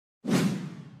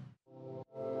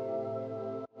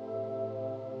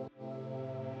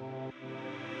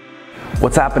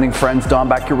What's happening, friends? Don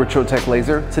back here with Trotec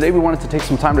Laser. Today we wanted to take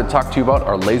some time to talk to you about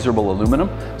our Laserable aluminum.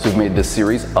 So we've made this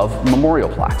series of memorial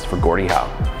plaques for Gordie Howe.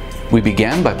 We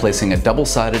began by placing a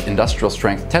double-sided industrial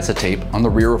strength Tessa tape on the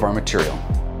rear of our material.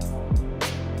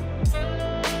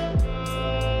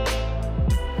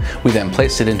 We then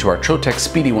placed it into our Trotec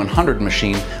Speedy 100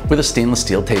 machine with a stainless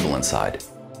steel table inside.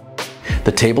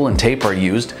 The table and tape are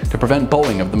used to prevent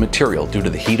bowing of the material due to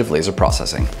the heat of laser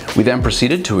processing. We then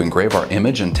proceeded to engrave our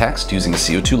image and text using a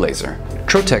CO2 laser.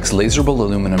 Trotec's Laserable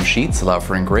aluminum sheets allow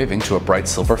for engraving to a bright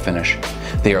silver finish.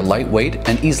 They are lightweight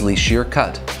and easily shear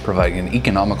cut, providing an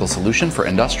economical solution for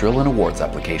industrial and awards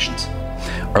applications.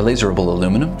 Our Laserable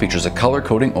aluminum features a color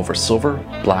coating over silver,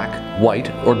 black, white,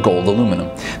 or gold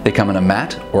aluminum. They come in a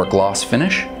matte or gloss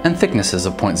finish and thicknesses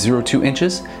of 0.02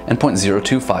 inches and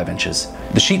 0.025 inches.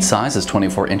 The sheet size is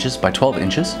 24 inches by 12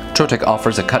 inches. Trotec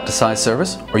offers a cut to size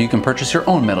service, or you can purchase your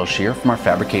own metal shear from our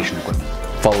fabrication equipment.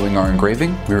 Following our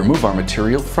engraving, we remove our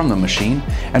material from the machine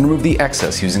and remove the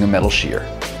excess using a metal shear.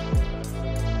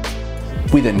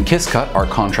 We then kiss cut our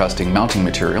contrasting mounting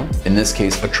material, in this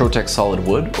case a Trotec solid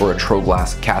wood or a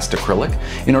Troglass cast acrylic,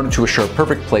 in order to assure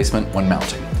perfect placement when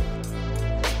mounting.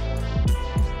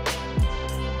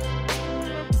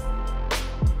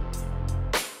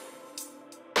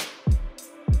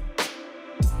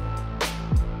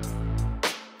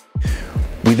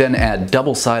 We then add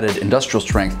double-sided industrial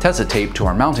strength Tessa tape to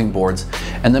our mounting boards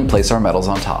and then place our metals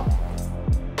on top.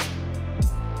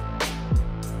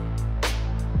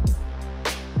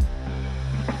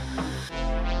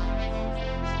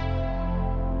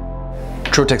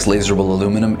 Trotec's Laserable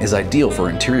aluminum is ideal for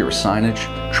interior signage,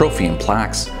 trophy and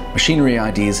plaques, machinery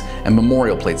IDs, and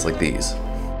memorial plates like these.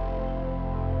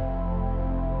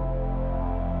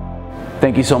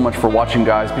 Thank you so much for watching,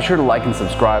 guys. Be sure to like and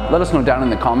subscribe. Let us know down in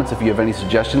the comments if you have any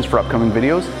suggestions for upcoming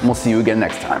videos, and we'll see you again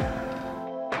next time.